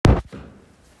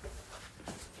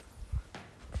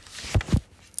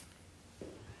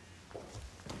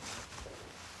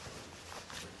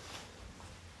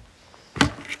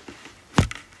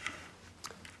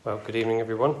Well, good evening,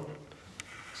 everyone.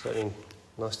 Certainly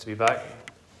nice to be back.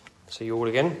 See you all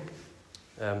again.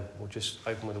 We'll just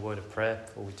open with a word of prayer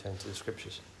before we turn to the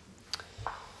scriptures.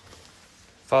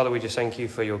 Father, we just thank you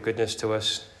for your goodness to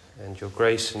us and your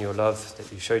grace and your love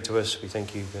that you show to us. We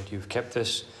thank you that you've kept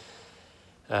us.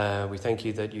 We thank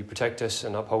you that you protect us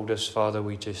and uphold us. Father,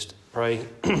 we just pray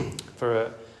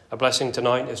for a blessing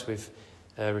tonight as we've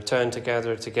returned to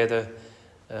gather together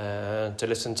to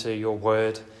listen to your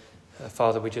word.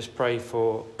 Father, we just pray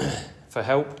for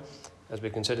help as we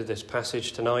consider this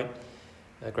passage tonight,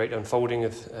 a great unfolding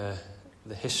of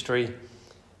the history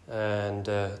and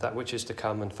that which is to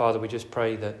come. And Father, we just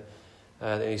pray that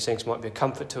these things might be a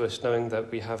comfort to us, knowing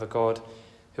that we have a God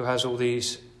who has all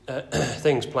these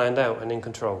things planned out and in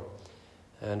control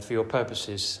and for your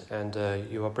purposes, and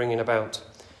you are bringing about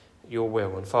your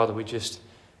will. And Father, we just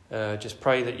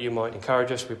pray that you might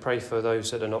encourage us. We pray for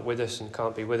those that are not with us and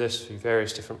can't be with us for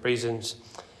various different reasons.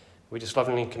 We just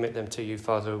lovingly commit them to you,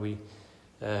 Father. We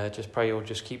just pray you'll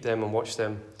just keep them and watch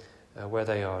them where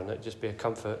they are, and let it just be a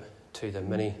comfort to them.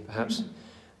 Many perhaps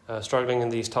struggling in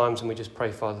these times, and we just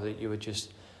pray, Father, that you would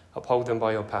just uphold them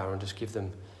by your power and just give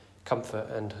them comfort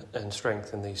and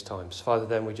strength in these times. Father,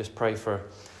 then we just pray for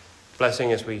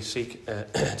blessing as we seek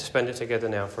to spend it together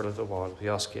now for a little while. We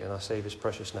ask it in our Saviour's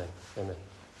precious name. Amen.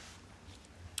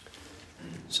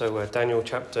 So Daniel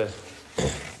chapter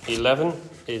 11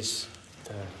 is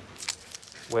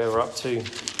where we're up to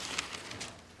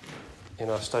in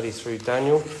our study through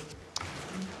Daniel.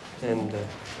 And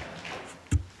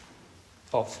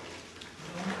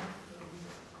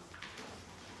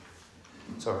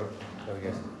Sorry, there we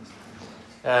go.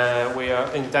 We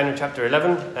are in Daniel chapter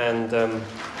 11, and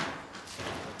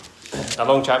a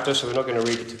long chapter, so we're not going to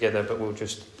read it together, but we'll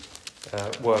just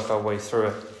work our way through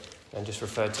it and just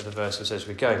refer to the verses as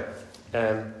we go.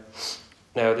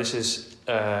 Now this is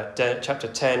chapter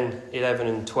 10, 11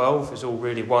 and 12 is all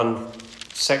really one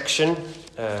section.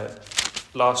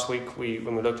 Last week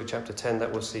when we looked at chapter 10,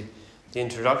 that was the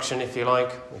introduction, if you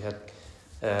like. We had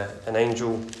an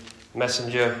angel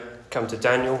messenger come to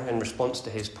Daniel in response to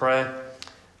his prayer,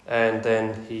 and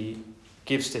then he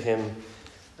gives to him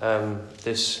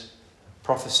this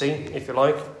prophecy, if you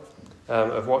like,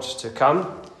 of what's to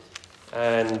come.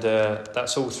 And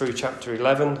that's all through chapter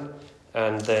 11,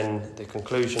 and then the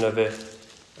conclusion of it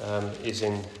is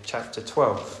in chapter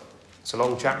 12. It's a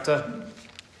long chapter,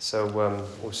 so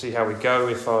we'll see how we go.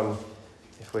 If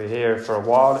we're here for a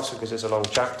while, it's because it's a long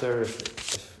chapter.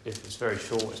 If it's very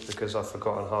short, it's because I've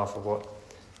forgotten half of what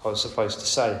I was supposed to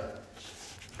say.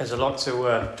 There's a lot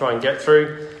to try and get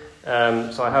through,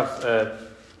 so I have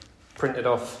printed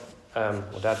off,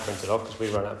 or Dad printed off because we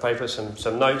ran out of paper,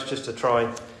 some notes just to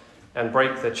try and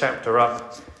break the chapter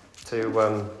up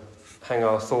to hang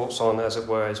our thoughts on, as it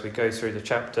were, as we go through the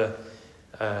chapter,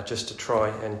 just to try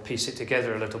and piece it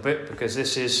together a little bit, because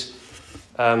this is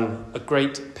a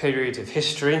great period of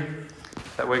history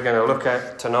that we're going to look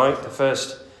at tonight. The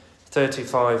first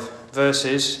 35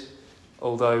 verses,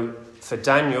 although for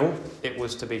Daniel it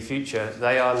was to be future,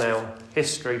 they are now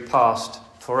history past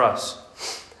for us.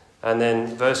 And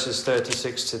then verses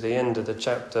 36 to the end of the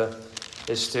chapter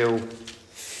is still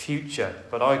future,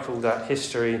 but I call that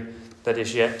history that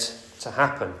is yet to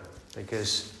happen,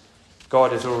 because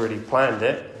God has already planned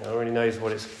it. He already knows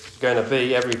what it's going to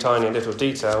be, every tiny little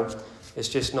detail. It's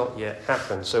just not yet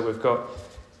happened. So we've got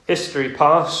history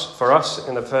past for us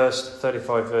in the first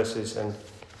 35 verses, and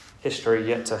history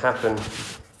yet to happen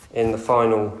in the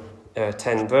final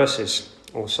 10 verses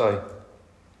or so.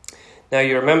 Now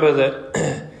you remember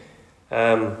that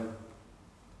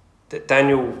that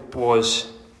Daniel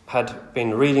had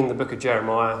been reading the book of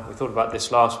Jeremiah. We thought about this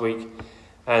last week,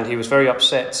 and he was very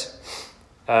upset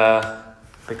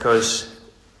because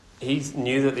he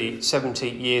knew that the 70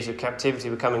 years of captivity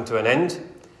were coming to an end,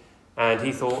 and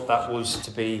he thought that was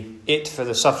to be it for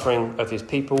the suffering of his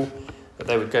people, that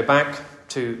they would go back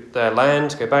to their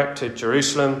land, go back to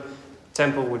Jerusalem, the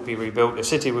temple would be rebuilt, the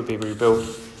city would be rebuilt,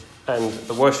 and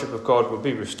the worship of God would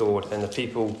be restored, and the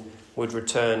people would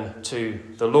return to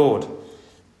the Lord.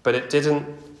 But it didn't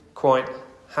quite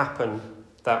happen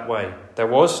that way. There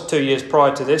was, 2 years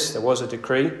prior to this, there was a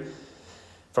decree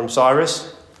from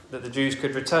Cyrus that the Jews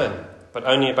could return, but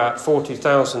only about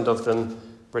 40,000 of them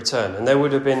returned. And there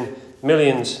would have been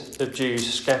millions of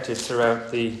Jews scattered throughout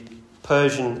the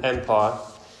Persian Empire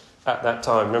at that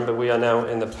time. Remember, we are now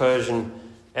in the Persian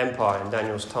Empire in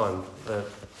Daniel's time. The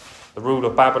rule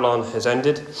of Babylon has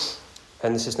ended,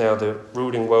 and this is now the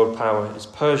ruling world power is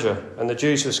Persia. And the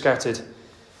Jews were scattered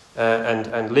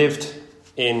and lived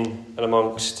in and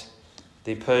amongst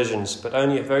the Persians, but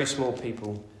only a very small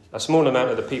amount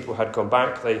of the people had gone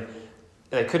back. They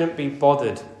they couldn't be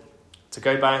bothered to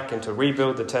go back and to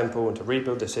rebuild the temple and to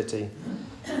rebuild the city.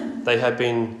 They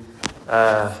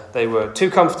were too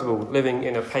comfortable living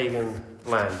in a pagan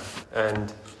land.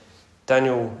 And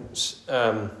Daniel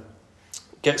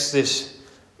gets this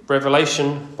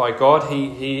revelation by God.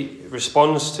 He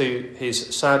responds to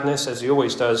his sadness, as he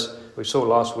always does, we saw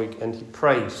last week, and he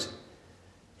prays.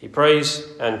 He prays,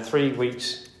 and 3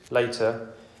 weeks later,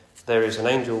 there is an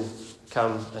angel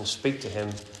come and speak to him,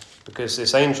 because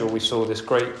this angel, we saw this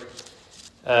great,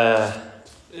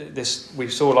 we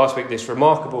saw last week this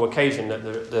remarkable occasion that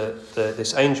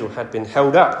this angel had been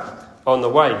held up on the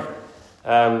way,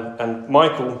 and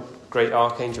Michael, great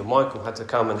archangel Michael, had to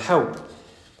come and help,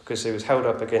 because he was held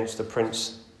up against the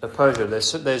prince of Persia.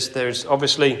 There's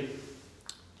obviously,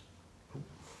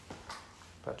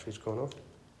 battery's gone off.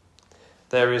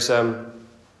 There is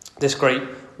this great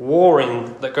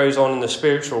warring that goes on in the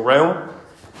spiritual realm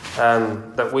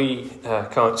that we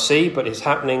can't see, but is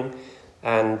happening,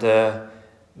 and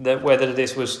that whether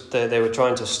this was they were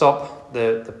trying to stop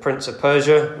the Prince of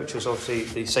Persia, which was obviously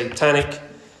the satanic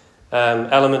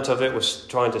element of it, was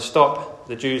trying to stop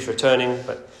the Jews returning,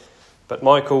 but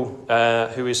Michael,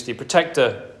 who is the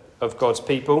protector of God's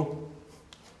people,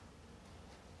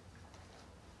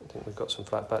 I think we've got some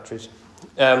flat batteries,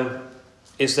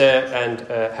 is there and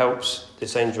helps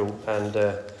this angel, and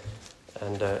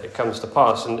it comes to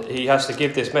pass. And he has to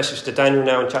give this message to Daniel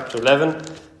now in chapter 11,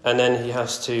 and then he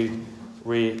has to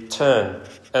return.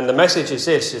 And the message is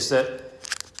this, is that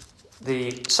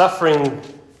the suffering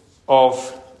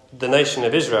of the nation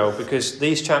of Israel, because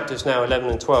these chapters now 11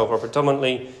 and 12 are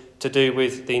predominantly to do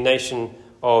with the nation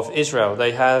of Israel.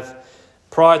 They have,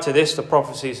 prior to this, the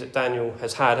prophecies that Daniel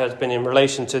has been in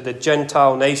relation to the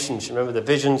Gentile nations. Remember the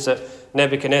visions that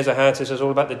Nebuchadnezzar had? This is all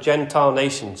about the Gentile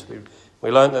nations. We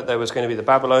learned that there was going to be the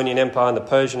Babylonian Empire and the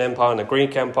Persian Empire and the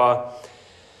Greek Empire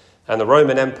and the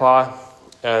Roman Empire,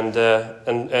 and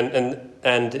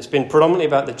it's been predominantly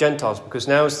about the Gentiles, because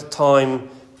now is the time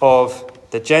of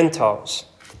the Gentiles.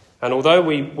 And although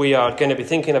we are going to be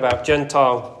thinking about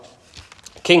Gentile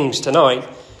kings tonight,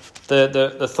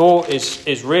 the thought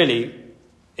is really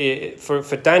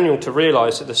for Daniel to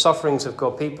realise that the sufferings of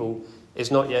God's people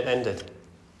is not yet ended.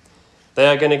 They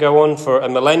are going to go on for a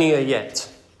millennia yet.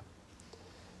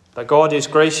 But God is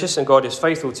gracious and God is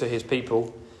faithful to his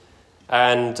people,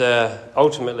 and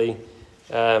ultimately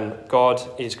God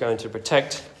is going to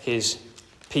protect his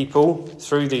people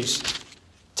through these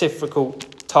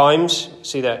difficult times.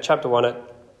 See that chapter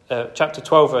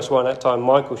 12 verse 1, at that time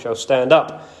Michael shall stand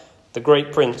up, the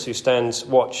great prince who stands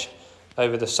watch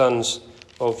over the sons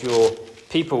of your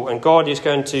people. And God is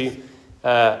going to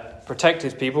protect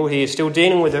his people. He is still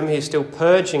dealing with them. He is still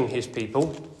purging his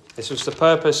people. This was the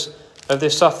purpose of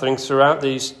this suffering throughout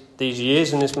these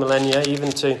years and this millennia,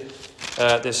 even to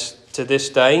this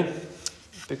day.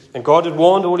 And God had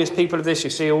warned all his people of this. You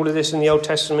see all of this in the Old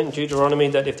Testament, in Deuteronomy,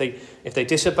 that if they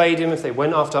disobeyed him, if they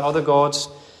went after other gods,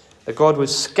 that God would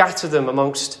scatter them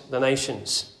amongst the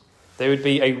nations. They would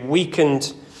be a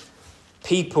weakened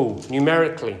people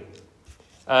numerically.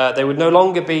 They would no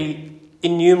longer be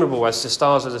innumerable as the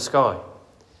stars of the sky.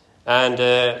 And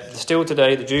still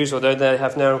today, the Jews, although they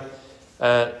have now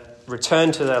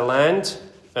returned to their land,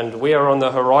 and we are on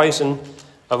the horizon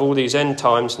of all these end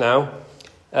times now,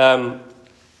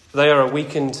 they are a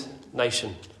weakened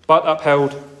nation, but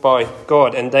upheld by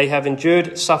God. And they have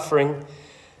endured suffering.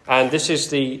 And this is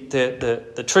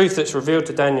the truth that's revealed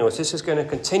to Daniel. This is going to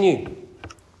continue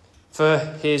for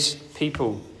his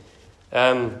people.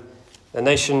 The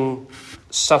nation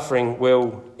suffering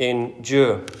will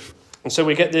endure. And so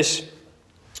we get this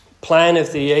plan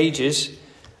of the ages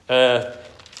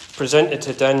presented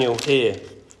to Daniel here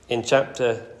in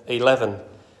chapter 11.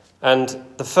 And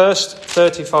the first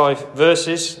 35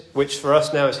 verses, which for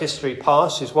us now is history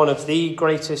past, is one of the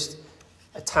greatest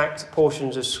attacked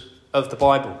portions of the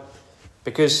Bible,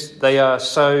 because they are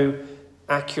so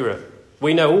accurate.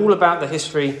 We know all about the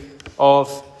history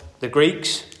of the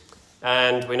Greeks,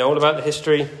 and we know all about the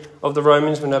history of the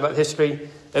Romans, we know about the history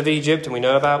of Egypt, and we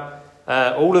know about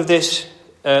all of this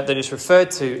that is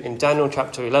referred to in Daniel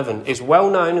chapter 11 is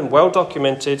well known and well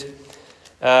documented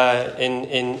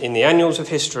in the annals of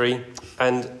history,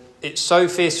 and it's so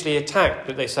fiercely attacked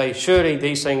that they say surely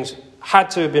these things had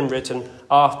to have been written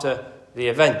after the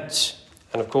events.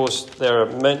 And of course there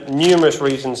are numerous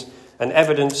reasons and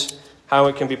evidence how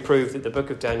it can be proved that the book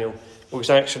of Daniel was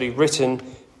actually written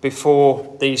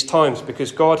before these times,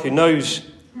 because God, who knows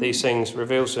these things,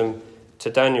 reveals them to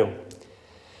Daniel.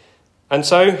 And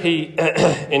so he,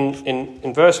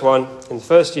 in verse 1, in the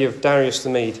first year of Darius the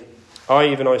Mede,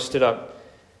 I stood up,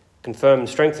 confirmed and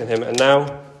strengthened him, and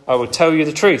now I will tell you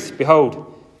the truth. Behold,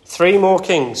 3 more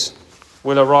kings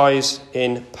will arise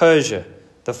in Persia.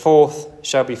 The 4th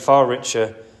shall be far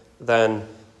richer than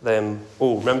them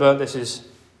all. Remember, this is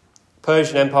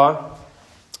Persian Empire.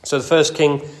 So the first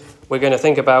king we're going to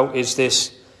think about is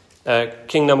this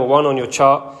king number 1 on your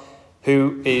chart,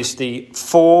 who is the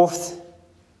 4th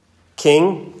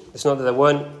king. It's not that there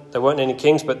weren't any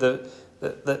kings, but the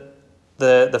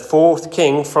 4th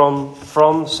king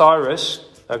from Cyrus.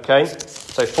 Okay,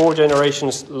 so 4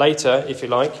 generations later, if you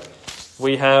like,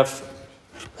 we have.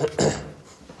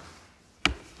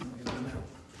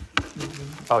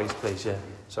 Oh, yes, please, yeah.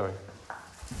 Sorry.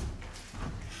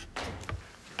 I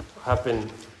have been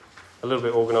a little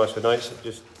bit organised for notes. I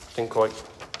just didn't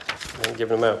give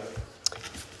them out.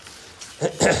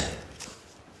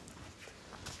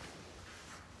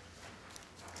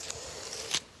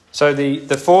 So the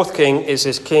 4th king is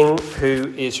this king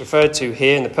who is referred to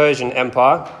here in the Persian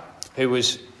Empire, who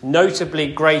was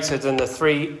notably greater than the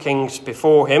 3 kings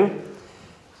before him.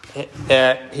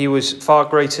 He was far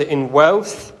greater in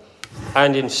wealth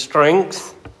and in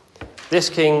strength.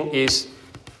 This king is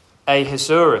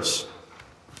Ahasuerus,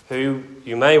 who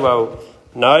you may well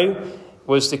know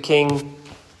was the king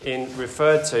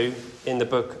referred to in the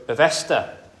book of Esther.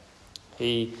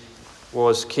 He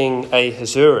was King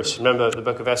Ahasuerus. Remember, the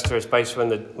book of Esther is based when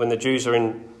the Jews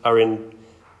are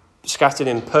scattered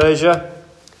in Persia,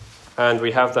 and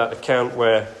we have that account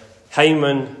where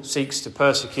Haman seeks to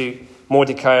persecute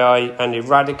Mordecai and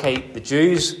eradicate the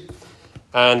Jews.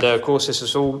 And of course, this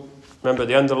is all. Remember,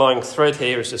 the underlying thread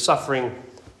here is the suffering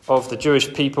of the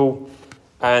Jewish people,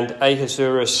 and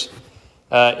Ahasuerus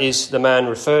is the man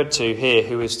referred to here,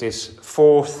 who is this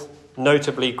 4th,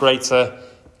 notably greater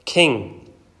king.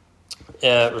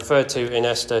 Referred to in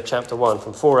Esther chapter 1,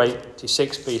 from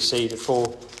 486 BC to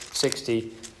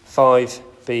 465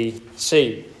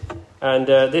 BC. And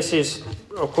this is,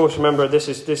 of course, remember, this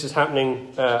is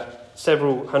happening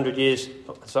several hundred years,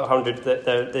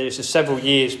 there's several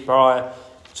years prior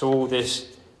to all this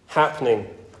happening.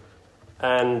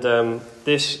 And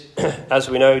this,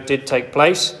 as we know, did take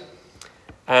place.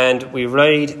 And we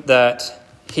read that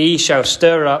he shall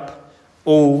stir up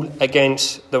all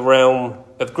against the realm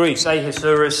of Greece.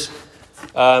 Ahasuerus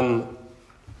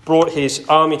brought his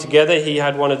army together. He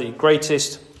had one of the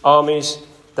greatest armies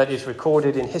that is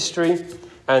recorded in history,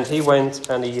 and he went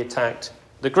and he attacked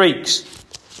the Greeks.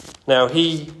 Now,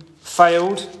 he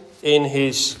failed in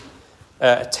his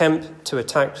attempt to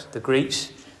attack the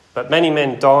Greeks, but many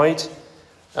men died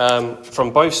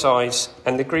from both sides,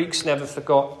 and the Greeks never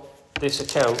forgot this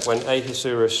account when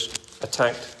Ahasuerus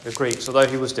attacked the Greeks. Although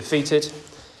he was defeated,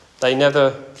 they never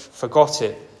forgot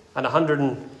it. And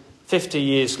 150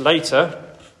 years later,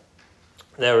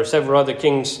 there are several other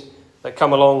kings that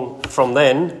come along from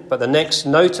then, but the next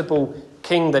notable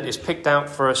king that is picked out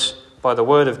for us by the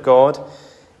word of God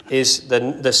is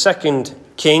the second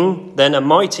king. Then a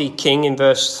mighty king, in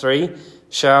verse 3,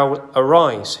 shall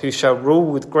arise, who shall rule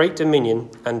with great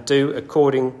dominion and do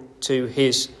according to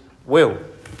his will.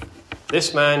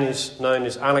 This man is known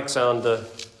as Alexander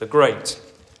the Great.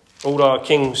 All our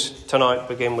kings tonight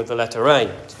begin with the letter A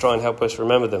to try and help us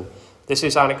remember them. This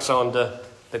is Alexander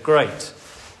the Great.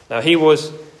 Now, he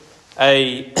was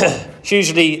a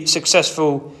hugely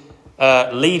successful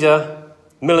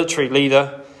military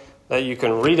leader that you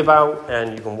can read about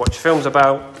and you can watch films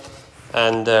about.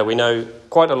 And we know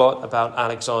quite a lot about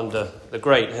Alexander the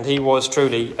Great. And he was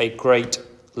truly a great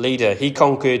leader. He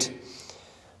conquered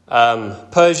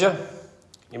Persia.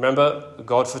 You remember,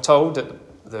 God foretold that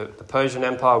the Persian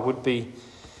Empire would be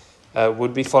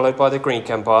followed by the Greek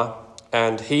Empire,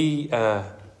 and he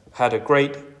had a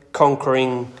great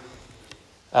conquering.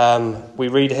 We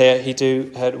read here,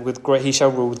 he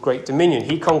shall rule with great dominion.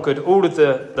 He conquered all of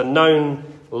the known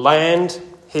land.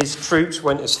 His troops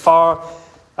went as far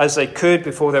as they could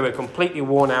before they were completely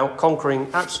worn out, conquering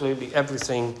absolutely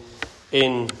everything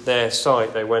in their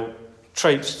sight. They went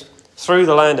traipsed through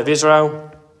the land of Israel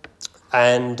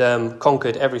and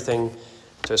conquered everything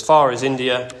to as far as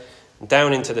India,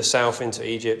 down into the south, into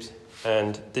Egypt.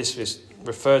 And this is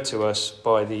referred to us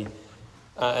by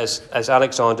as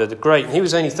Alexander the Great. And he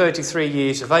was only 33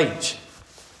 years of age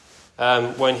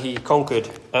when he conquered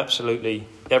absolutely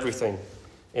everything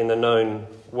in the known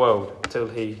world, until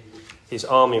his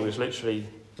army was literally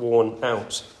worn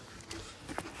out.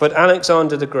 But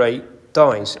Alexander the Great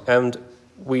dies, and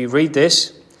we read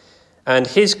this: and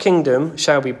his kingdom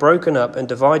shall be broken up and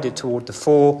divided toward the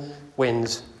 4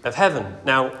 winds of heaven.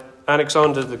 Now,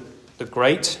 Alexander the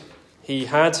Great, he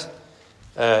had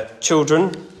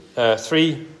children,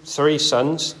 three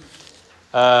sons,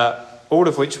 all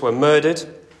of which were murdered.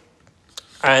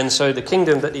 And so the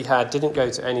kingdom that he had didn't go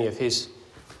to any of his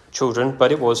children,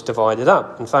 but it was divided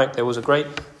up. In fact, there was a great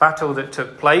battle that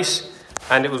took place,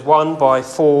 and it was won by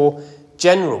four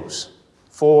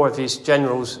of his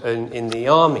generals in the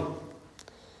army,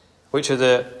 which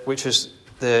was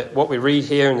what we read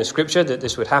here in the scripture, that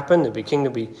this would happen. The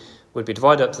kingdom would be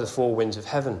divided up to the four winds of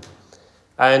heaven.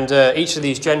 And each of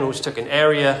these generals took an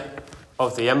area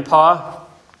of the empire,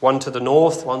 one to the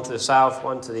north, one to the south,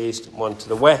 one to the east, and one to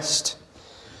the west.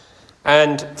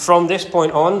 And from this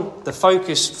point on, the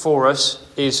focus for us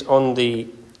is on the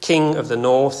king of the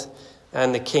north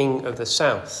and the king of the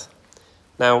south.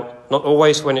 Now, not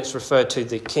always when it's referred to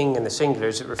the king in the singular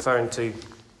is it referring to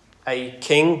a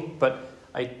king, but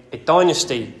a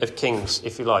dynasty of kings,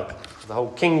 if you like. The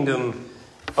whole kingdom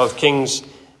of kings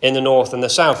in the north and the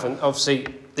south. And obviously,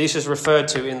 this is referred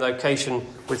to in location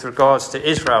with regards to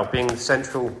Israel being the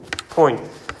central point.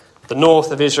 The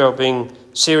north of Israel being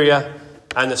Syria,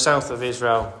 and the south of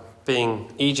Israel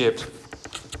being Egypt.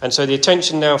 And so the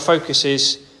attention now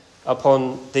focuses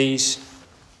upon these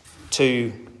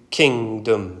two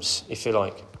kingdoms, if you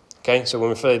like. Okay, so when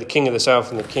we refer to the king of the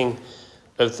south and the king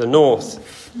of the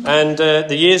north. And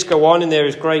the years go on, and there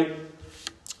is great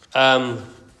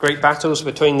battles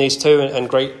between these two, and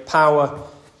great power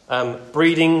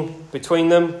breeding between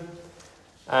them.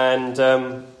 And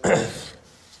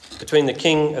between the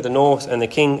king of the north and the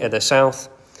king of the south.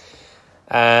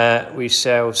 We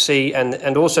shall see,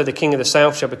 and also the king of the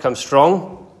south shall become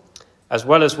strong, as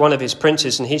well as one of his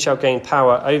princes, and he shall gain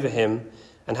power over him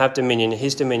and have dominion.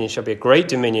 His dominion shall be a great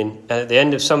dominion, and at the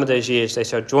end of some of those years they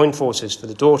shall join forces, for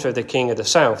the daughter of the king of the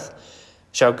south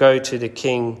shall go to the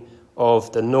king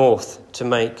of the north to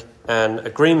make an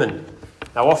agreement.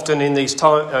 Now, often in these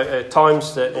times,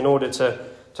 that in order to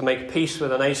make peace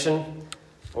with a nation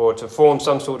or to form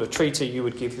some sort of treaty, you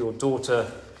would give your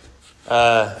daughter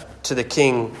to the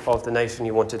king of the nation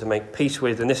you wanted to make peace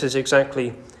with. And this is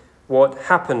exactly what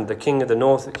happened. The king of the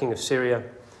north, the king of Syria.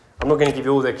 I'm not going to give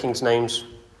you all their kings' names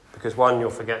because, one,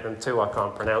 you'll forget them, two, I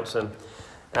can't pronounce them,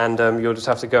 and you'll just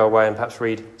have to go away and perhaps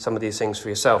read some of these things for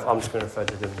yourself. I'm just going to refer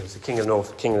to them as the king of the north,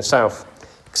 the king of the south,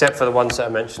 except for the ones that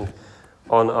are mentioned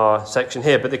on our section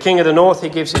here. But the king of the north, he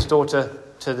gives his daughter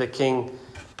to the king.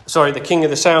 The king of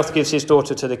the south gives his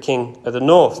daughter to the king of the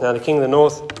north. Now, the king of the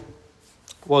north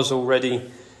was already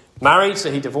married,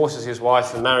 so he divorces his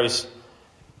wife and marries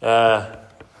the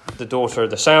daughter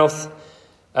of the south.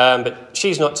 But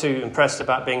she's not too impressed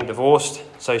about being divorced,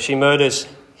 so she murders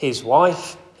his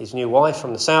wife, his new wife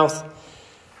from the south,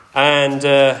 and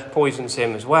poisons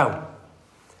him as well.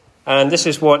 And this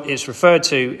is what is referred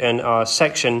to in our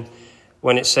section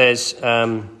when it says,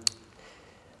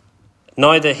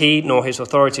 neither he nor his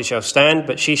authority shall stand,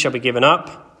 but she shall be given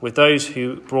up with those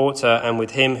who brought her, and with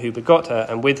him who begot her,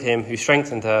 and with him who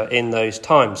strengthened her in those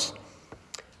times.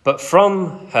 But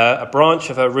from her, a branch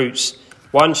of her roots,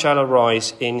 one shall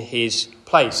arise in his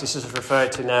place. This is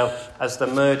referred to now as the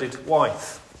murdered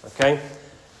wife. Okay?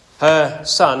 Her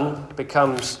son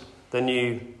becomes the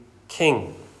new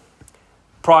king.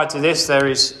 Prior to this, there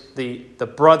is the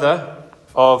brother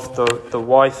of the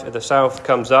wife of the south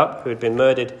comes up, who had been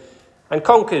murdered, and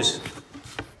conquers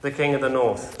the king of the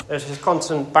north. There's this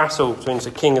constant battle between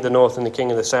the king of the north and the king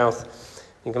of the south.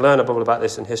 You can learn a bit about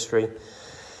this in history.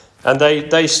 And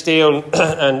they steal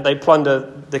and they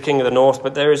plunder the king of the north,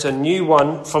 but there is a new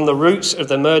one from the roots of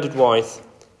the murdered wife,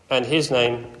 and his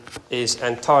name is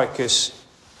Antiochus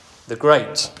the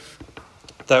Great,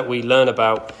 that we learn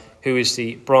about, who is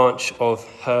the branch of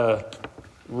her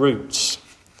roots.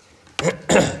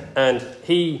 And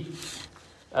he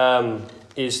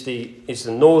is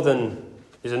a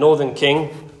northern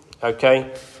king,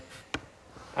 okay,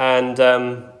 and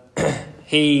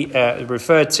he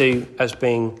referred to as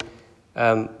being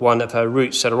one of her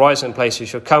roots. So the rising places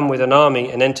shall come with an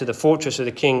army and enter the fortress of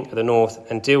the king of the north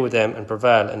and deal with them and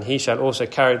prevail. And he shall also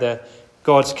carry their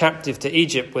gods captive to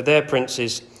Egypt with their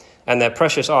princes and their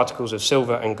precious articles of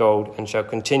silver and gold, and shall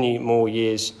continue more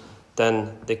years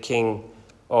than the king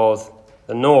of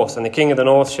the north. And the king of the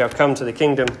north shall come to the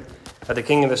kingdom of the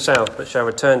king of the south, but shall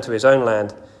return to his own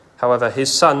land. However,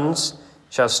 his sons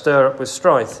shall stir up with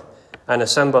strife and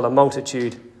assemble a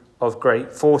multitude of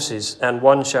great forces, and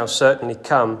one shall certainly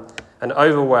come and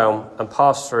overwhelm and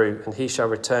pass through, and he shall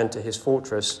return to his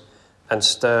fortress and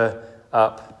stir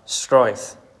up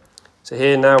strife. So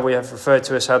here now we have referred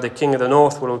to as how the king of the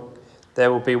north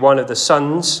there will be one of the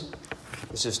sons.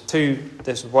 This is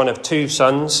one of two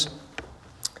sons,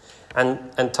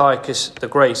 and Antiochus the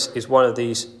Great is one of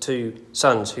these two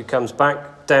sons, who comes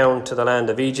back down to the land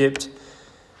of Egypt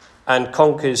and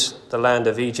conquers the land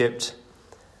of Egypt,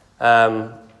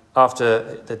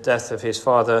 after the death of his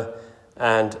father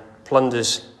and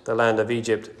plunders the land of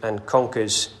Egypt and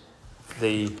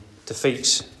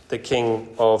defeats the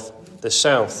king of the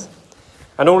south.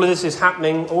 And all of this is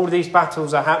happening, all of these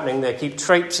battles are happening. They keep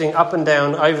traipsing up and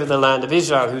down over the land of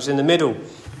Israel, who's in the middle,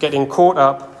 getting caught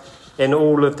up in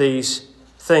all of these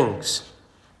things.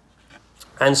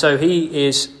 And so he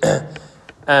is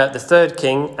the third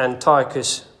king,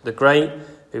 Antiochus the Great,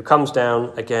 who comes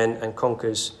down again and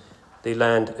conquers the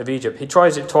land of Egypt. He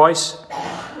tries it twice.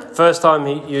 First time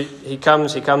he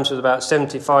comes with about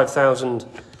 75,000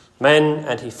 men,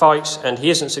 and he fights, and he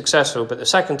isn't successful. But the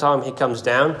second time he comes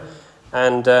down,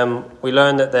 and we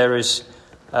learn that there is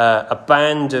a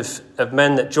band of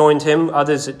men that joined him,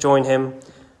 others that join him,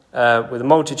 with a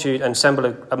multitude, and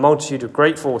assemble a multitude of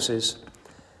great forces,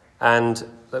 and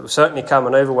that will certainly come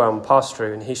and overwhelm and pass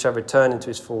through, and he shall return into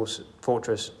his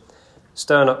fortress,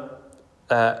 stirring up,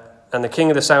 and the king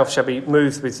of the south shall be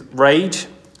moved with rage.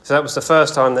 So that was the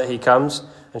first time that he comes,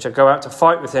 and shall go out to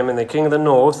fight with him, and the king of the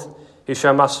north, who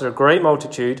shall muster a great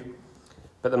multitude,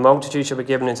 but the multitude shall be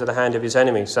given into the hand of his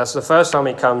enemies. So that's the first time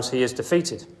he comes, he is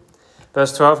defeated.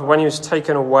 Verse 12, when he was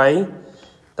taken away,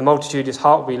 the multitude, his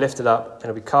heart will be lifted up,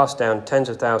 and will be cast down tens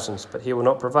of thousands, but he will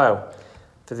not prevail.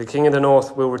 For the king of the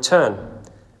north will return,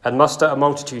 and muster a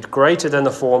multitude greater than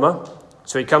the former.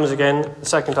 So he comes again, the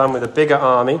second time, with a bigger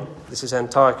army. This is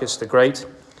Antiochus the Great.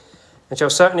 And shall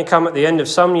certainly come at the end of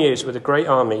some years with a great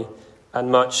army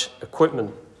and much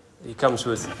equipment. He comes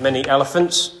with many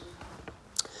elephants.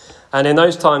 And in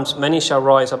those times many shall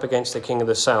rise up against the king of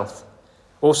the south.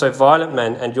 Also violent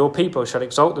men, and your people shall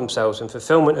exalt themselves in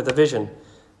fulfillment of the vision.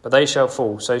 But they shall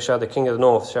fall, so shall the king of the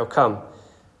north shall come,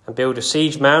 and build a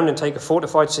siege mound and take a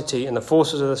fortified city, and the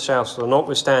forces of the south shall not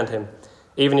withstand him.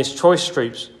 Even his choice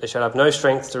troops, they shall have no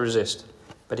strength to resist.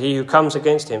 But he who comes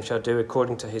against him shall do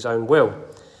according to his own will.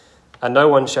 And no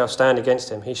one shall stand against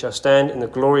him. He shall stand in the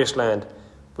glorious land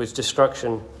with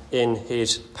destruction in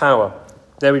his power.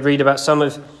 There we read about some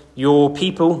of your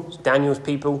people, Daniel's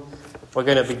people, were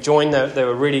going to be joined. They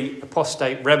were really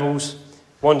apostate rebels,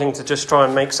 wanting to just try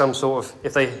and make some sort of,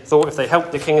 if they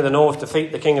helped the king of the north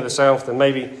defeat the king of the south, then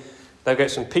maybe they'll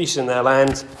get some peace in their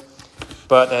land.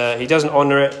 But he doesn't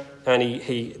honour it, and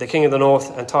the king of the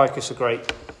north, Antiochus the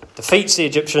Great, defeats the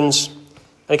Egyptians,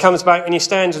 and he comes back and he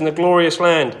stands in the glorious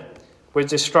land with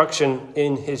destruction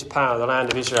in his power, the land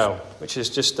of Israel, which is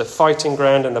just the fighting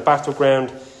ground and the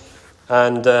battleground.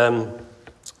 And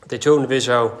the children of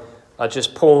Israel are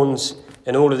just pawns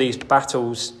in all of these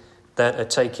battles that are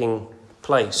taking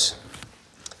place.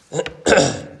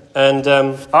 And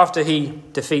after he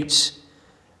defeats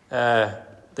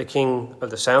the king of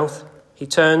the south, he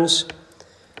turns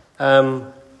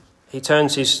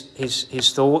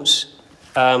his thoughts.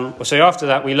 So after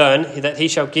that, we learn that he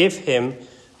shall give him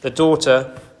the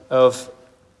daughter of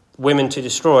women to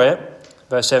destroy it,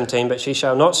 verse 17, but she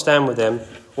shall not stand with them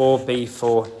or be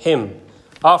for him.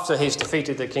 After he's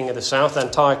defeated the king of the south,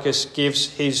 Antiochus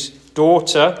gives his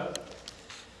daughter,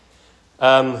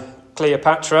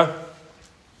 Cleopatra,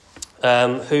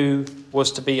 who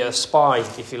was to be a spy,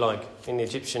 if you like, in the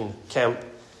Egyptian camp.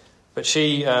 But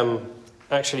she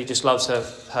actually just loves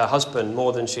her husband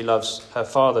more than she loves her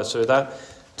father, so that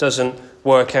doesn't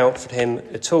work out for him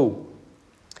at all.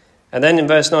 And then in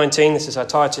verse 19, this is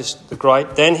Antiochus the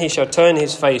Great, then he shall turn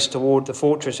his face toward the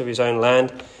fortress of his own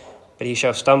land, but he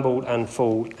shall stumble and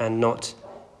fall and not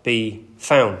be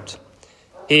found.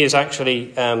 He is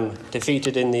actually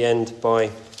defeated in the end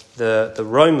by the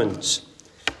Romans.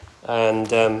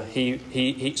 And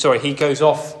he goes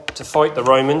off to fight the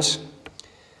Romans,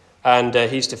 and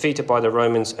he's defeated by the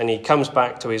Romans, and he comes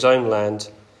back to his own land,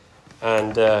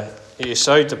 and he is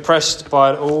so depressed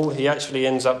by it all, he actually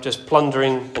ends up just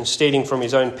plundering and stealing from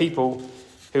his own people,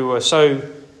 who were so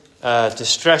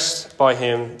distressed by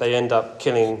him, they end up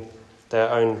killing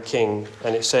their own king.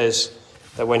 And it says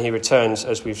that when he returns,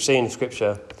 as we've seen in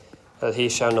Scripture, that he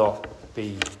shall not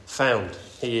be found.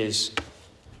 He is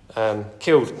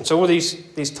killed. And so all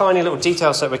these tiny little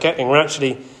details that we're getting,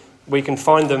 we can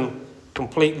find them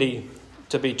completely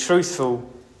to be truthful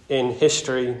in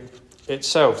history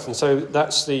itself. And so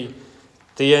that's the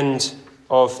end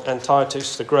of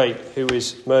Antiochus the Great, who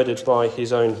is murdered by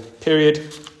his own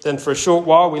period. Then for a short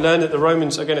while we learn that the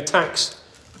Romans are going to tax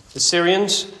the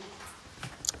Syrians.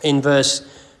 In verse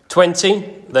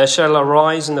 20, there shall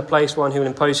arise in the place one who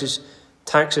imposes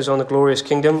taxes on the glorious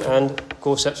kingdom. And of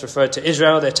course that's referred to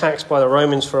Israel. They're taxed by the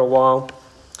Romans for a while.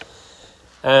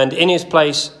 And in his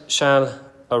place shall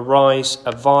arise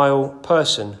a vile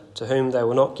person, to whom they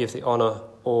will not give the honour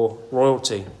or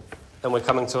royalty. And we're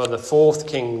coming to the fourth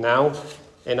king now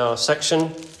in our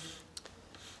section.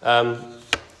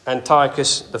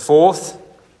 Antiochus IV,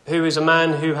 who is a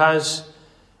man who has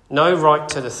no right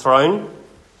to the throne.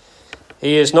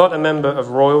 He is not a member of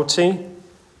royalty,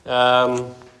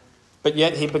 but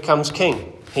yet he becomes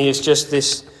king. He is just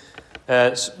this,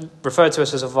 referred to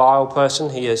us as a vile person.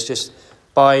 He is just,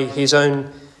 by his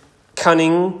own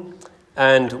cunning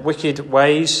and wicked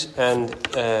ways and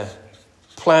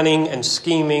planning and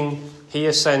scheming, he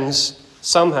ascends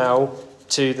somehow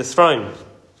to the throne.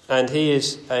 And he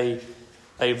is a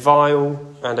vile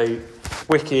and a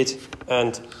wicked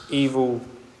and evil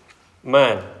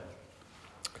man.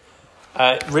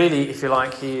 Really, if you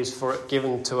like, he is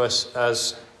given to us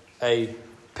as a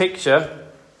picture,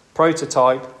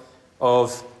 prototype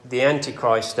of the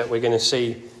Antichrist that we're going to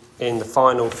see in the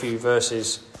final few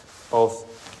verses of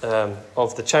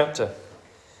the chapter.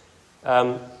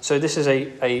 So this is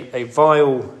a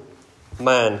vile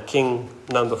man, king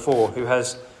number 4, who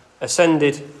has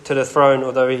ascended to the throne,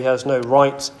 although he has no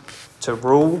right to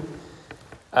rule,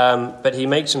 but he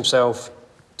makes himself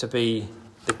to be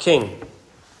the king.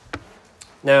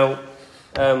 Now,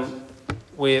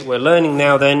 we're learning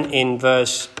now then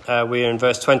we're in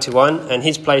verse 21, and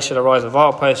his place shall arise a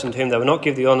vile person to whom they will not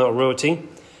give the honour or royalty,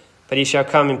 but he shall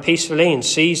come in peacefully and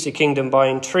seize the kingdom by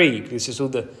intrigue. This is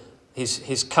all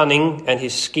his cunning and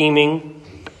his scheming.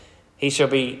 He shall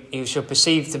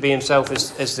perceive to be himself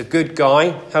as the good guy,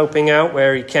 helping out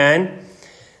where he can.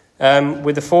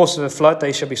 With the force of a flood,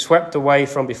 they shall be swept away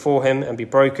from before him and be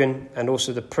broken, and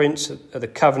also the prince of the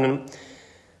covenant.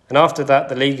 And after that,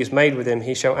 the league is made with him.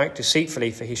 He shall act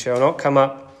deceitfully, for he shall not come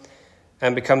up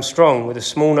and become strong with a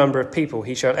small number of people.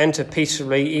 He shall enter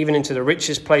peaceably, even into the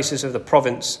richest places of the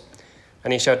province.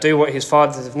 And he shall do what his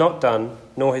fathers have not done,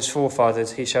 nor his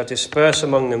forefathers. He shall disperse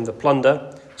among them the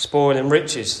plunder, spoil, and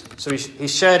riches. So he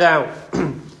shared out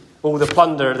all the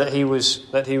plunder that he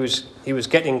was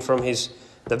getting from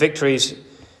the victories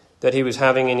that he was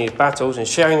having in his battles, and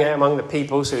sharing it among the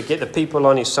people, so he'd get the people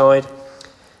on his side.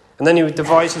 And then he would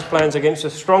devise his plans against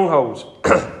the strongholds,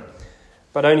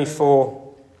 but only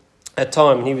for a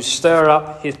time. And he would stir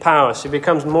up his power, so he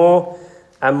becomes more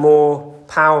and more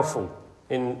powerful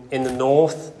in the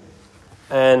north.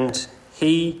 And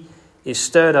he is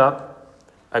stirred up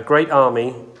a great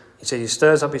army. He says he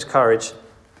stirs up his courage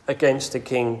against the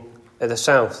king of the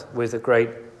south with a great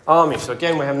army. So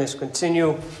again, we're having this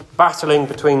continual battling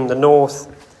between the north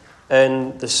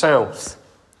and the south.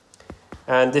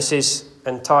 And this is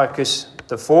Antiochus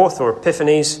IV, or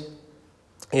Epiphanes.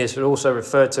 He is also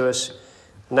referred to as,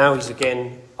 now he's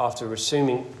again, after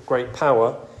assuming great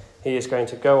power, he is going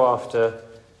to go after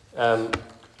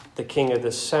the king of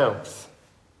the south.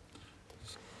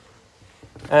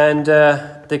 And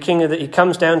he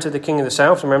comes down to the king of the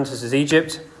south, remember this is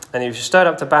Egypt, and he was stirred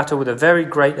up to battle with a very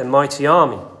great and mighty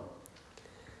army.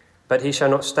 But he shall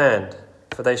not stand,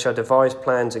 for they shall devise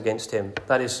plans against him.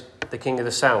 That is, the king of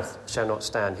the south shall not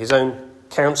stand. His own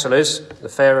counsellors, the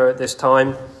Pharaoh at this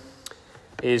time,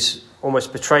 is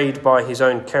almost betrayed by his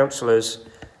own counsellors,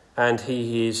 and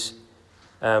he is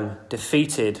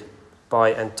defeated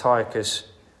by Antiochus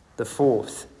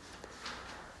IV.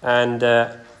 And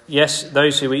yes,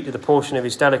 those who eat of the portion of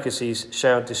his delicacies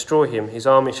shall destroy him. His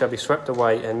army shall be swept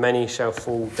away, and many shall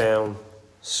fall down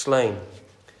slain.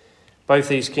 Both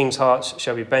these kings' hearts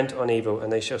shall be bent on evil, and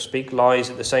they shall speak lies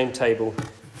at the same table,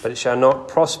 but it shall not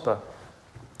prosper.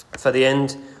 For the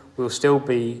end will still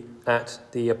be at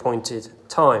the appointed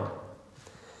time.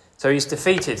 So he's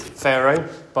defeated, Pharaoh,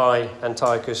 by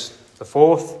Antiochus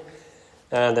IV,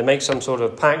 and they make some sort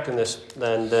of pact and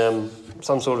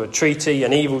some sort of a treaty,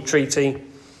 an evil treaty,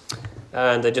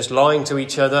 and they're just lying to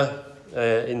each other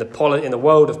in the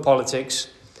world of politics.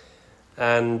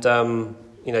 And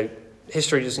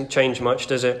history doesn't change much,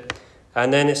 does it?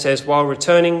 And then it says, while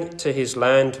returning to his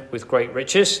land with great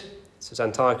riches, this is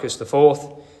Antiochus IV,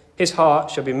 his heart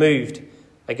shall be moved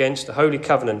against the holy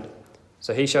covenant,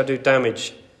 so he shall do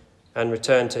damage and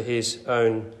return to his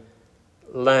own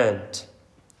land.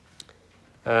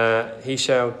 His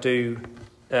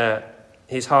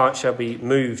heart shall be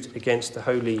moved against the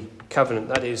holy covenant,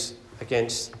 that is,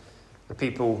 against the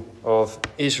people of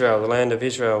Israel, the land of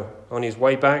Israel. On his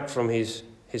way back from his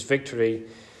victory,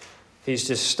 he's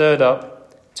just stirred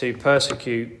up to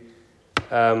persecute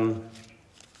the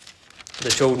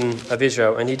children of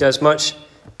Israel, and he does much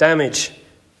damage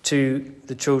to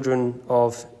the children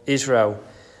of Israel.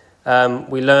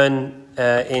 We learn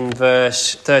in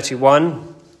verse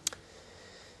 31,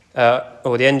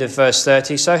 or the end of verse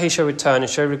 30, so he shall return and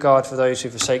show regard for those who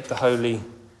forsake the holy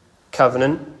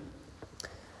covenant,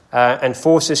 and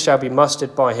forces shall be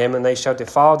mustered by him, and they shall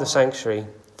defile the sanctuary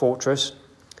fortress.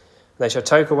 They shall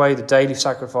take away the daily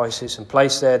sacrifices and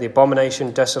place there the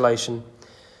abomination, desolation.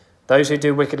 Those who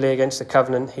do wickedly against the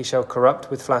covenant he shall corrupt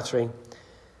with flattery.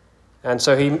 And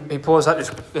so he pours out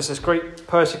this great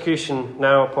persecution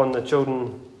now upon the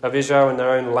children of Israel in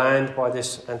their own land by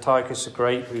this Antiochus the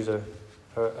Great, who's a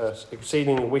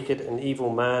exceedingly wicked and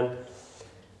evil man.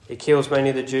 He kills many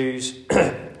of the Jews.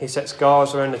 He sets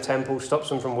guards around the temple, stops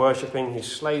them from worshipping. He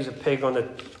slays a pig on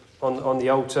the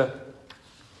altar.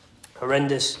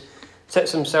 Horrendous.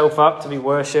 Sets himself up to be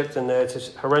worshipped, and there's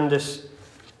this horrendous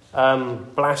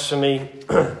blasphemy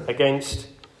against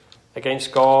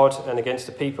God and against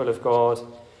the people of God.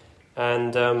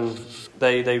 And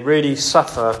they really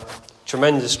suffer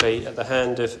tremendously at the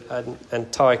hand of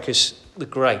Antiochus the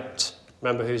Great.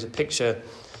 Remember, who's a picture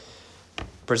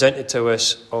presented to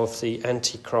us of the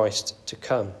Antichrist to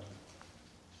come.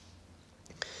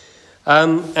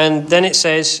 And then it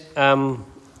says,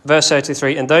 verse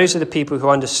 33, and those are the people who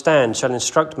understand shall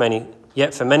instruct many,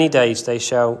 yet for many days they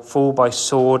shall fall by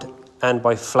sword and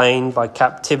by flame, by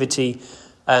captivity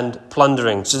and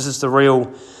plundering. So this is the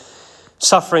real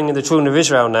suffering of the children of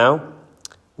Israel now.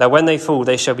 Now when they fall,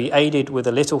 they shall be aided with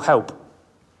a little help.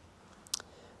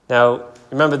 Now,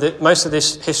 remember that most of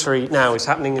this history now is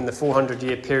happening in the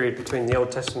 400-year period between the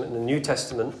Old Testament and the New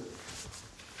Testament.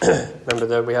 Remember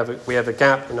that we have a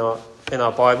gap in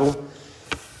our Bible,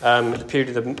 the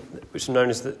period which is known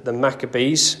as the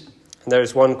Maccabees, and there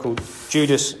is one called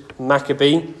Judas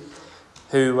Maccabee,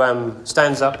 who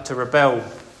stands up to rebel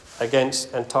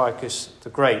against Antiochus the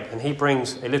Great, and he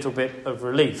brings a little bit of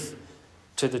relief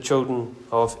to the children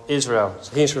of Israel.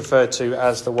 So he's referred to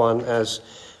as the one as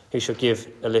who shall give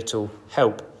a little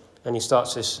help. And he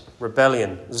starts this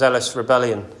rebellion, zealous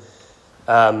rebellion.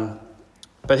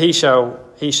 But he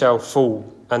shall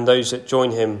fall, and those that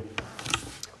join him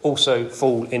also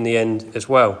fall in the end as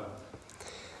well.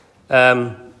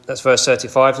 That's verse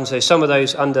 35. And so some of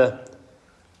those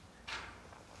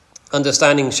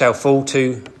understanding shall fall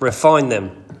to refine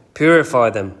them, purify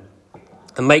them,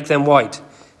 and make them white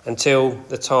until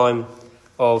the time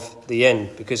of the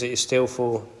end, because it is still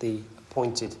for the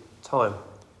appointed time.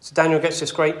 So Daniel gets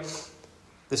this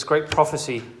great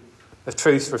prophecy of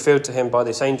truth revealed to him by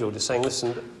this angel, just saying,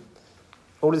 listen,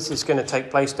 all this is going to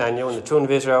take place, Daniel, and the children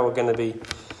of Israel are going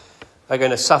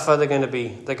to suffer. The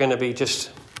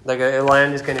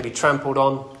land is going to be trampled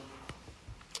on,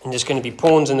 and there's going to be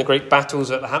pawns in the great battles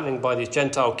that are happening by these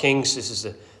Gentile kings. This is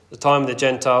the time of the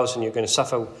Gentiles, and you're going to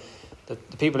suffer. The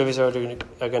people of Israel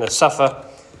are going to suffer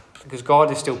because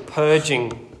God is still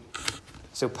purging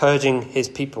his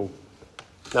people.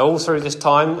 Now, all through this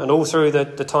time and all through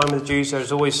the time of the Jews, there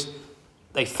is always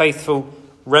a faithful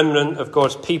remnant of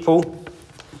God's people,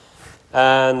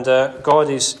 and God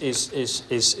is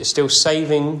still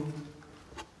saving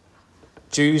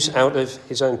Jews out of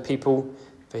his own people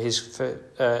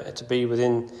to be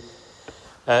within.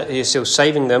 He is still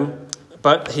saving them,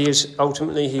 but he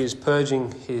is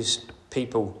purging his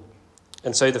people.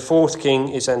 And so the fourth king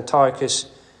is Antiochus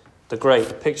the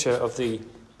Great, a picture of the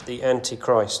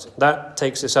Antichrist. That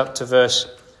takes us up to verse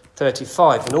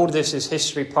 35. And all of this is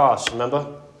history past, remember?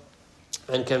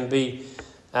 And can be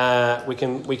we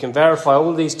can verify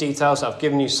all these details. I've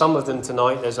given you some of them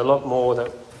tonight. There's a lot more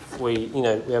that we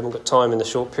haven't got time in the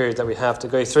short period that we have to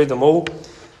go through them all.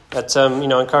 But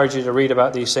I encourage you to read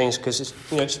about these things, because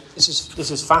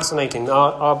this is fascinating.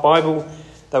 Our Bible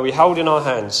that we hold in our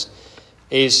hands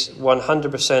is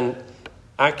 100%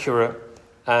 accurate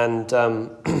and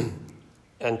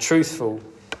truthful,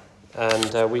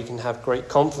 and we can have great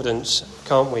confidence,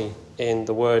 can't we, in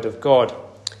the Word of God.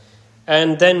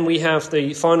 And then we have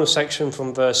the final section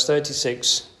from verse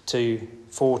 36 to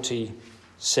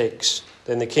 46.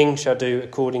 Then the king shall do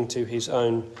according to his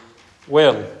own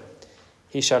will.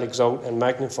 He shall exalt and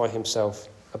magnify himself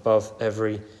above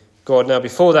every god. Now,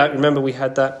 before that, remember we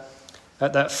had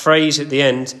that phrase at the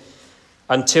end,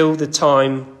 until the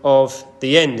time of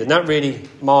the end. And that really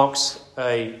marks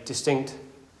a distinct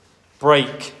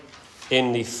break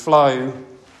in the flow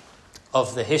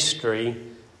of the history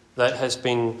that has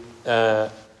been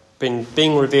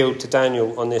being revealed to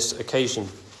Daniel on this occasion,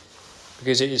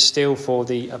 because it is still for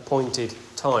the appointed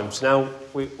time. So now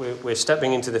we're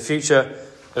stepping into the future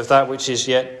of that which is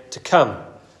yet to come.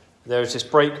 There is this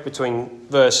break between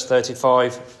verse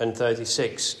 35 and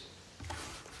 36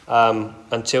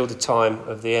 until the time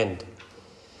of the end.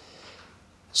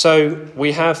 So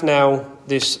we have now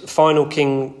this final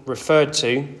king referred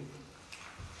to,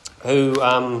 who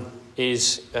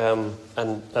is,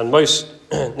 and most,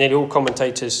 nearly all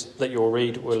commentators that you'll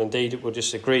read will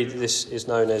just agree that this is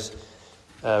known as,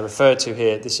 referred to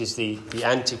here, this is the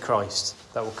Antichrist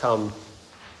that will come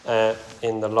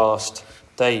in the last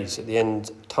days, at the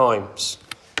end times,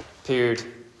 period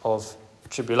of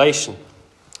tribulation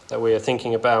that we are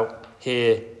thinking about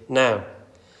here now.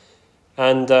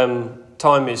 And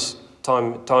time is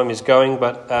going,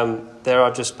 but there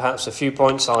are just perhaps a few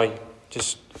points I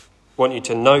just want you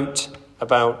to note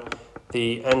about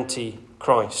the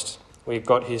Antichrist. We've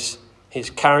got his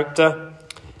character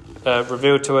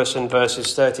revealed to us in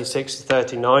verses 36 to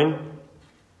 39,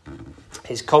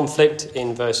 his conflict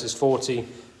in verses 40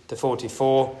 to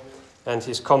 44, and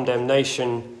his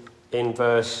condemnation in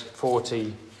verse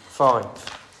 45.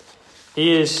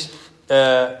 He is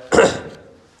an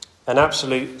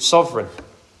absolute sovereign.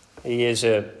 He is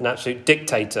an absolute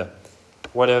dictator.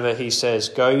 Whatever he says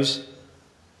goes.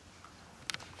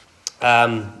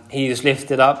 He is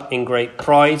lifted up in great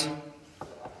pride,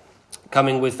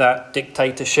 coming with that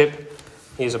dictatorship.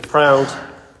 He is a proud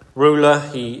ruler.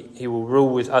 He will rule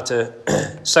with utter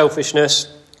selfishness.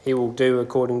 He will do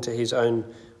according to his own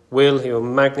will. He will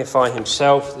magnify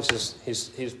himself. This is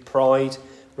his pride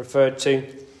referred to.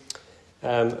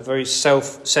 A very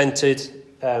self-centered,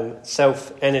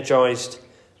 self-energized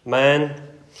man.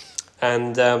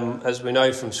 And as we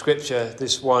know from Scripture,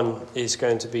 this one is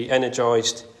going to be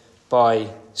energized by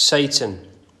Satan.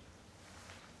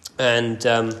 And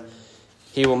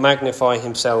he will magnify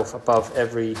himself above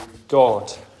every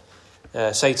god.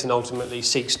 Satan ultimately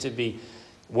seeks to be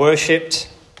worshipped.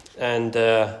 And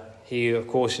he, of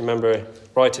course, remember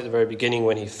right at the very beginning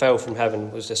when he fell from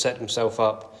heaven, was to set himself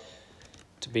up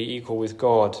to be equal with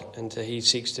God. And he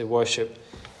seeks to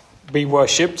be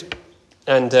worshipped.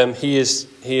 And he is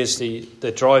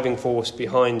the driving force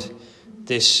behind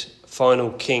this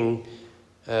final king,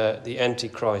 the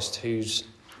Antichrist, who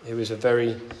is a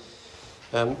very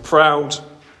proud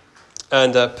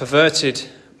and perverted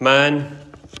man,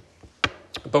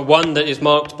 but one that is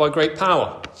marked by great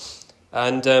power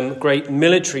and great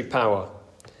military power.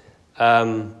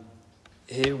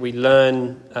 Here we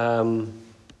learn,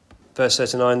 verse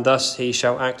 39, thus he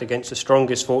shall act against the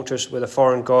strongest fortress with a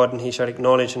foreign god, and he shall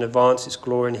acknowledge and advance its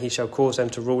glory, and he shall cause them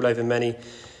to rule over many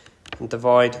and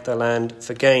divide the land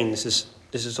for gain. This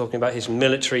is talking about his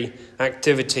military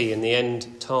activity in the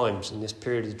end times, in this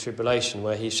period of the tribulation,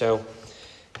 where he shall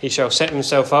set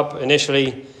himself up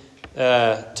initially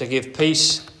to give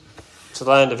peace to the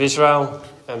land of Israel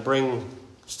and bring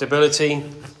stability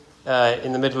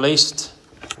in the Middle East,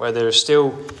 where there is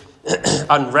still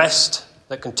unrest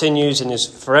that continues and is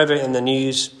forever in the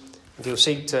news. And he'll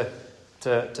seek to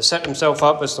set himself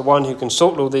up as the one who can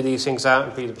sort all these things out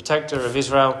and be the protector of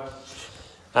Israel.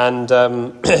 And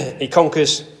he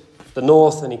conquers the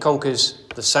north and he conquers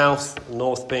the south, the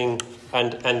north being,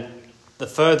 and the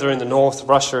further in the north,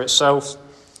 Russia itself.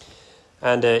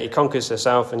 And he conquers the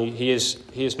south, and he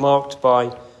is marked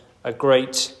by a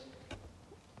great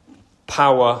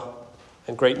power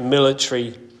and great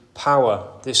military power,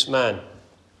 this man.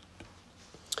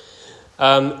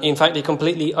 In fact, he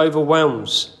completely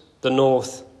overwhelms the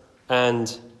north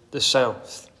and the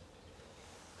south.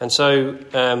 And so,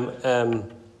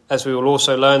 as we will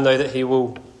also learn, though, that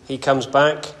he comes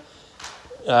back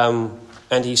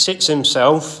and he sits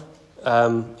himself,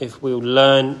 if we'll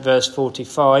learn verse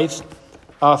 45,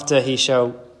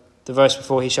 the verse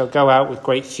before, he shall go out with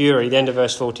great fury, the end of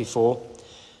verse 44,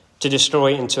 to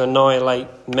destroy and to annihilate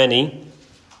many.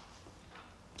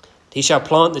 He shall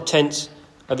plant the tents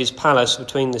of his palace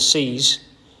between the seas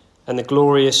and the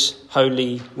glorious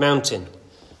holy mountain.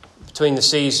 Between the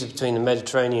seas, between the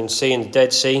Mediterranean Sea and the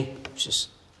Dead Sea, which is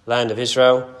land of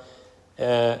Israel.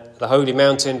 The holy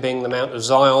mountain being the Mount of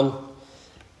Zion.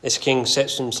 This king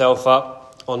sets himself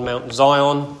up on Mount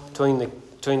Zion between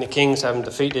the kings, having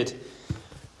defeated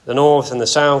the north and the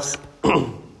south.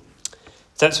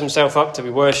 Sets himself up to be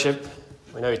worshipped.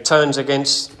 We know he turns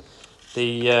against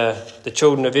the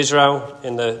children of Israel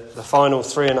in the final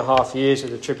 3.5 years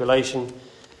of the tribulation,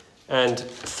 and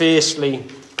fiercely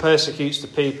persecutes the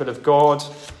people of God.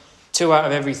 Two out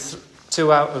of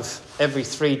every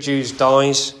three Jews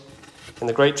dies in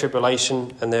the Great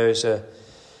Tribulation, and there is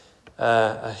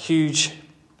a huge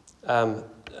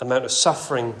amount of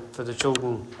suffering for the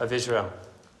children of Israel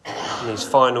in these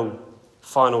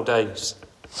final days.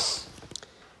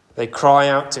 They cry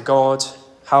out to God.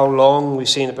 How long? We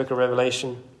see in the book of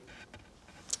Revelation,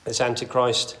 this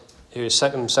Antichrist who has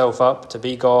set himself up to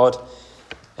be God,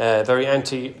 very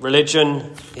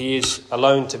anti-religion. He is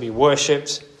alone to be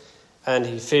worshipped, and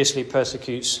he fiercely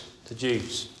persecutes the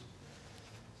Jews.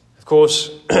 Of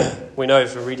course, we know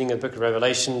from reading the book of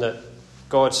Revelation that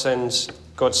God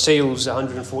seals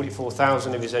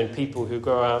 144,000 of his own people who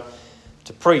go out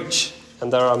to preach,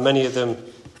 and there are many of them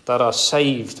that are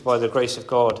saved by the grace of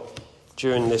God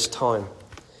during this time.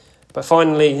 But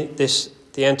finally,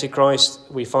 the Antichrist,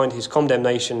 we find his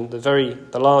condemnation,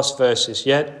 the last verses,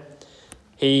 yet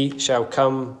he shall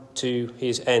come to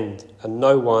his end, and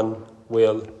no one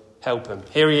will help him.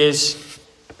 Here he is,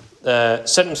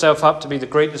 set himself up to be the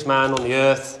greatest man on the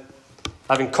earth,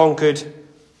 having conquered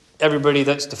everybody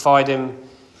that's defied him,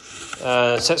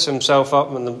 sets himself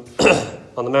up on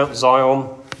the Mount Zion,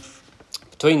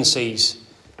 between the seas,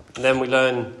 and then we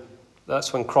learn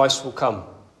that's when Christ will come.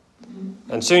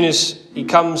 And soon as he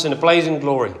comes in a blazing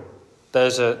glory,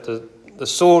 the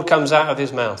sword comes out of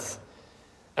his mouth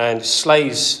and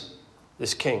slays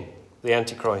this king, the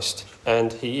Antichrist,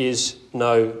 and he is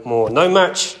no more. No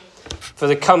match for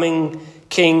the coming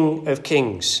King of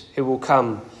Kings, who will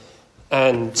come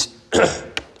and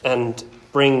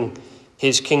bring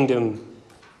his kingdom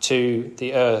to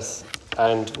the earth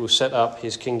and will set up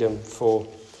his kingdom for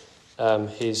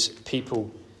his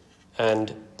people.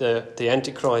 And the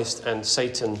Antichrist and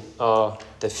Satan are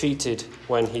defeated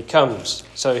when he comes.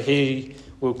 So he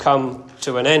will come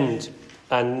to an end,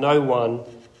 and no one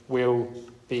will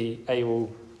be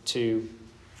able to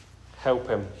help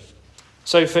him.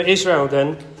 So for Israel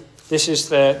then, this is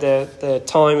their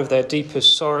time of their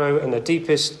deepest sorrow and their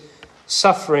deepest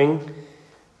suffering.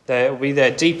 There will be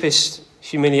their deepest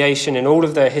humiliation in all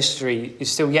of their history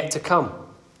is still yet to come.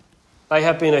 They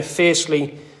have been a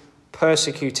fiercely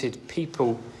persecuted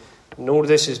people, and all of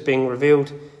this is being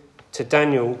revealed to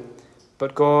Daniel,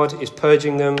 but God is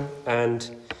purging them, and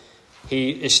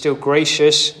he is still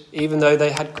gracious, even though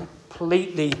they had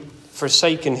completely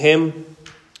forsaken him,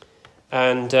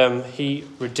 and he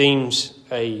redeems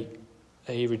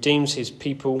his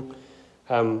people.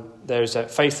 There is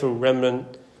that faithful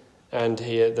remnant, and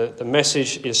the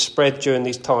message is spread during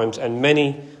these times, and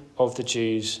many of the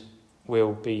Jews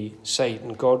will be saved,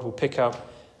 and God will pick up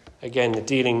again the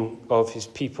dealing of his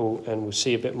people, and we'll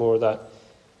see a bit more of that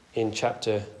in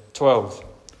chapter 12.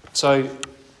 So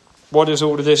what does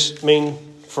all of this mean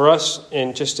for us?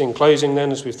 In closing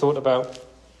then, as we've thought about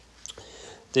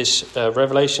this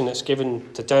revelation that's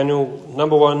given to Daniel,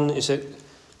 number one is that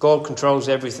God controls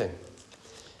everything.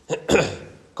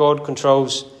 God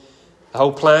controls the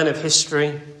whole plan of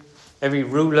history, every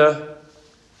ruler.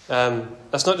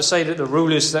 That's not to say that the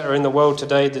rulers that are in the world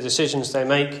today, the decisions they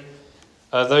make,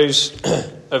 are those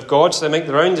of God, so they make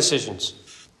their own decisions.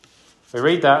 We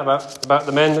read that about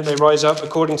the men that they rise up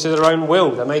according to their own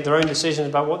will. They made their own decisions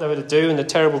about what they were to do and the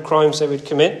terrible crimes they would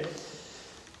commit.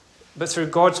 But through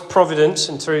God's providence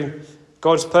and through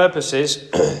God's purposes,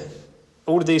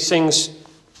 all of these things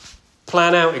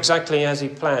plan out exactly as he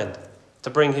planned to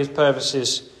bring his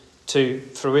purposes to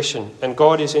fruition. And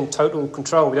God is in total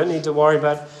control. We don't need to worry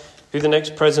about who the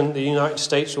next president of the United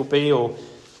States will be or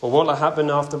what will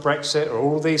happen after Brexit or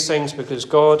all these things, because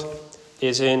God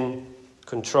is in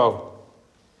control.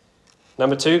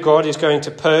 Number two, God is going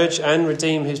to purge and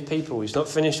redeem his people. He's not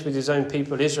finished with his own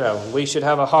people, Israel. And we should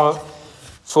have a heart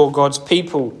for God's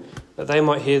people, that they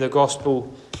might hear the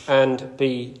gospel and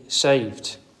be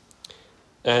saved.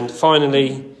 And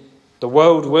finally, the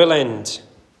world will end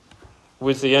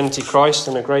with the Antichrist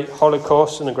and a great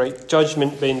Holocaust and a great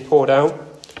judgment being poured out.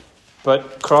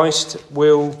 But Christ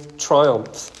will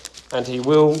triumph, and he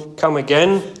will come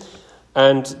again,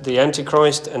 and the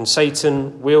Antichrist and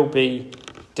Satan will be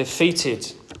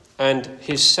defeated, and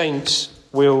his saints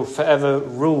will forever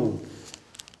rule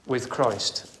with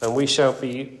Christ, and we shall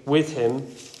be with him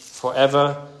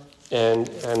forever and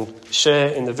share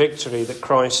in the victory that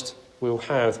Christ will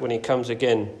have when he comes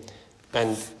again,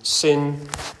 and sin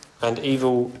and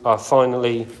evil are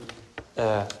finally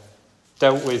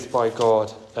dealt with by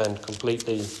God and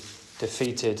completely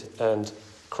defeated, and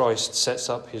Christ sets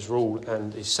up his rule,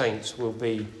 and his saints will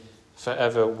be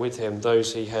forever with him,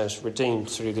 those he has redeemed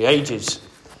through the ages,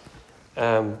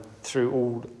 through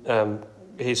all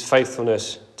his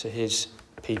faithfulness to his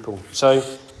people. So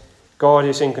God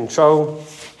is in control.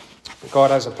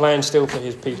 God has a plan still for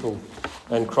his people,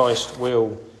 and Christ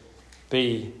will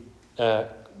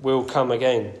come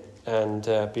again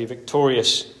and be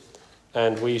victorious,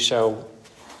 and we shall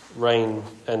reign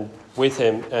and with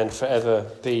him and forever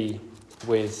be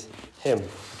with him.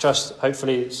 Just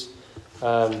hopefully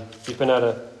you've been able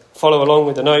to follow along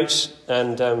with the notes,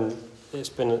 and it's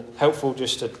been helpful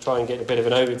just to try and get a bit of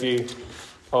an overview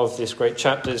of this great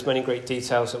chapter. There's many great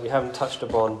details that we haven't touched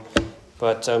upon,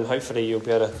 but hopefully you'll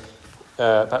be able to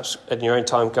perhaps in your own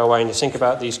time go away and you think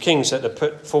about these kings that are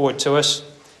put forward to us.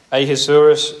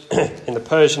 Ahasuerus in the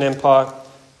Persian Empire,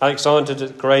 Alexander the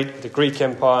Great, the Greek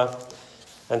Empire,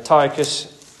 Antiochus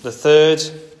III,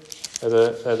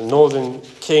 the northern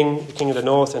king, the king of the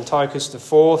north, Antiochus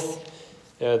IV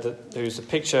who's the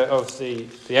picture of the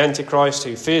Antichrist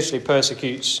who fiercely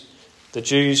persecutes the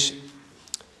Jews,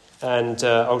 and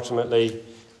ultimately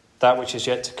that which is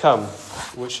yet to come,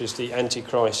 which is the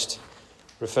Antichrist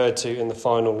referred to in the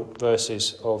final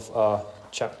verses of our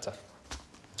chapter.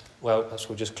 Well, as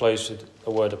we'll just close with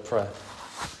a word of prayer.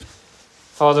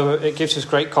 Father, it gives us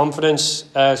great confidence,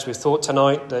 as we've thought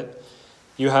tonight, that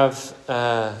you have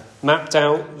mapped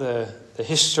out the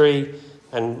history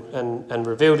and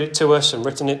revealed it to us and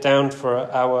written it down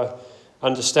for our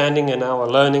understanding and our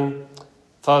learning.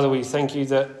 Father, we thank you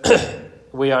that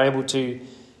we are able to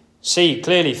see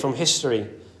clearly from history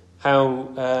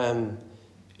how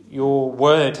your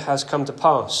word has come to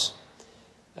pass.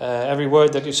 Every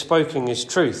word that is spoken is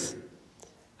truth.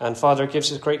 And Father, it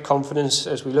gives us great confidence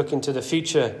as we look into the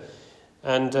future.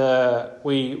 And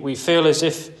we feel as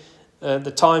if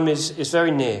the time is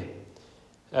very near,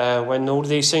 when all of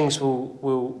these things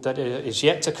that is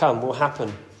yet to come will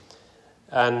happen.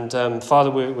 And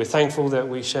Father, we're thankful that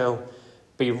we shall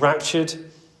be raptured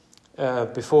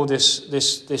before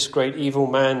this great evil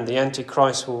man, the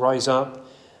Antichrist, will rise up.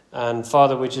 And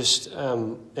Father, we're just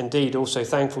indeed also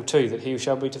thankful too that he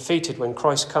shall be defeated when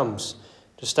Christ comes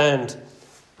to stand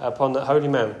upon that holy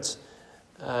mount,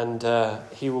 and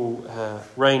he will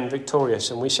reign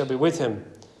victorious, and we shall be with him.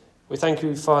 We thank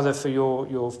you, Father, for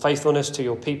your faithfulness to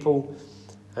your people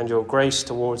and your grace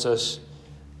towards us.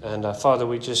 And Father,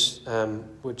 we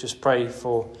would just pray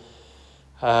for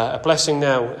a blessing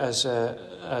now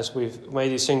as we've made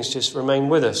these things just remain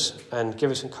with us and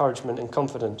give us encouragement and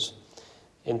confidence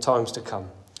in times to come.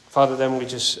 Father, then we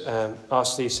just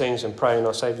ask these things and pray in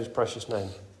our Saviour's precious name.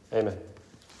 Amen.